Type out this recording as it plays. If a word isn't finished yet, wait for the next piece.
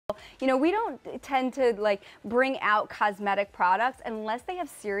You know, we don't tend to like bring out cosmetic products unless they have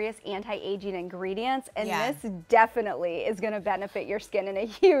serious anti-aging ingredients, and this definitely is going to benefit your skin in a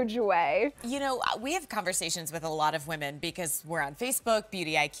huge way. You know, we have conversations with a lot of women because we're on Facebook,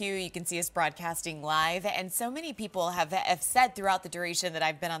 Beauty IQ, you can see us broadcasting live, and so many people have said throughout the duration that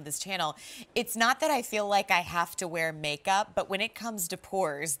I've been on this channel, it's not that I feel like I have to wear makeup, but when it comes to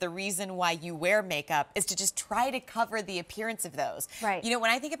pores, the reason why you wear makeup is to just try to cover the appearance of those. Right. You know,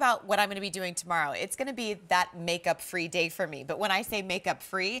 when I think about what I'm going to be doing tomorrow, it's going to be that makeup-free day for me. But when I say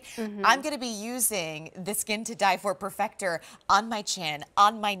makeup-free, I'm going to be using the Skin to Die For Perfector on my chin,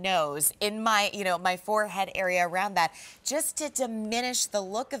 on my nose, in my, you know, my forehead area around that, just to diminish the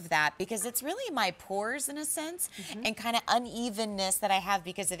look of that, because it's really my pores in a sense and kind of unevenness that I have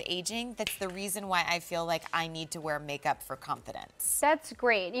because of aging. That's the reason why I feel like I need to wear makeup for confidence. That's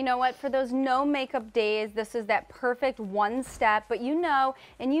great. You know what? For those no makeup days, this is that perfect one step, but you know,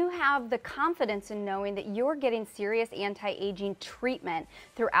 and you have the confidence in knowing that you're getting serious anti-aging treatment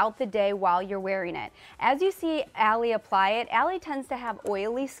throughout the day while you're wearing it. As you see Allie apply it, Allie tends to have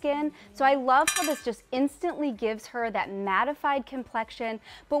oily skin, so I love how this just instantly gives her that mattified complexion.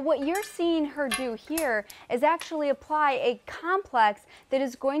 But what you're seeing her do here is actually apply a complex that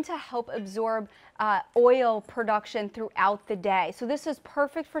is going to help absorb oil production throughout the day. So this is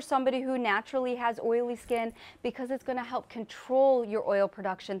perfect for somebody who naturally has oily skin because it's going to help control your oil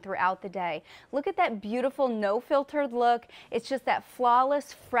production throughout the day. Look at that beautiful no filtered look. It's just that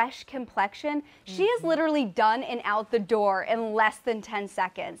flawless fresh complexion. She is literally done and out the door in less than 10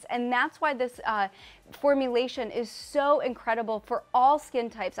 seconds, and that's why this formulation is so incredible for all skin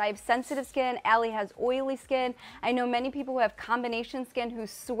types. I have sensitive skin, Allie has oily skin. I know many people who have combination skin who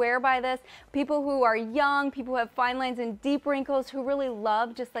swear by this. People who are young, people who have fine lines and deep wrinkles who really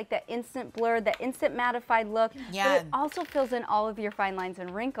love just like that instant blur, that instant mattified look. But it also fills in all of your fine lines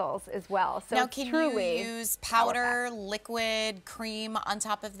and wrinkles as well. So now, can you use powder, liquid, cream on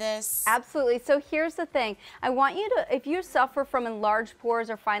top of this? Absolutely. So here's the thing. I want you to, if you suffer from enlarged pores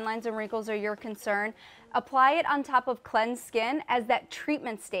or fine lines and wrinkles or you're concerned, apply it on top of cleansed skin as that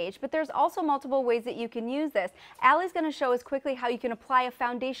treatment stage, but there's also multiple ways that you can use this. Allie's going to show us quickly how you can apply a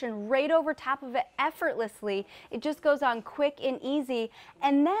foundation right over top of it effortlessly. It just goes on quick and easy,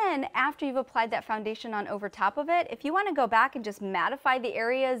 and then after you've applied that foundation on over top of it, if you want to go back and just mattify the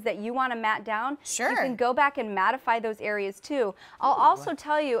areas that you want to matte down, you can go back and mattify those areas too. I'll also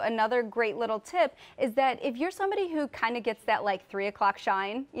tell you another great little tip is that if you're somebody who kind of gets that like 3 o'clock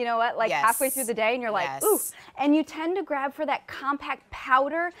shine, you know what, like halfway through the day and you're like, ooh, and you tend to grab for that compact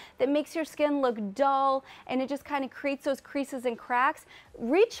powder that makes your skin look dull and it just kind of creates those creases and cracks,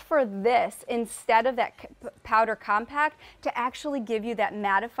 reach for this instead of that powder compact to actually give you that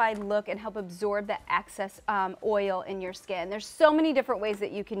mattified look and help absorb that excess oil in your skin. There's so many different ways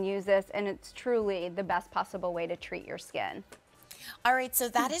that you can use this, and it's truly the best possible way to treat your skin. All right, so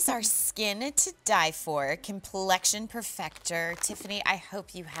that is our Skin to Die For Complexion Perfector. Tiffany, I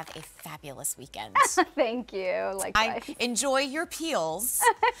hope you have a fabulous weekend. Thank you. Likewise. Enjoy your peels.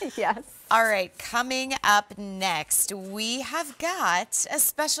 Yes. All right, coming up next, we have got a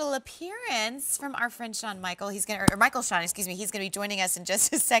special appearance from our friend Sean Michael. He's going to, or Michael Sean, excuse me, he's going to be joining us in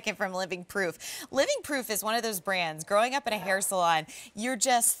just a second from Living Proof. Living Proof is one of those brands, growing up in a hair salon, you're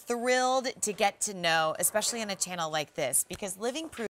just thrilled to get to know, especially on a channel like this, because Living Proof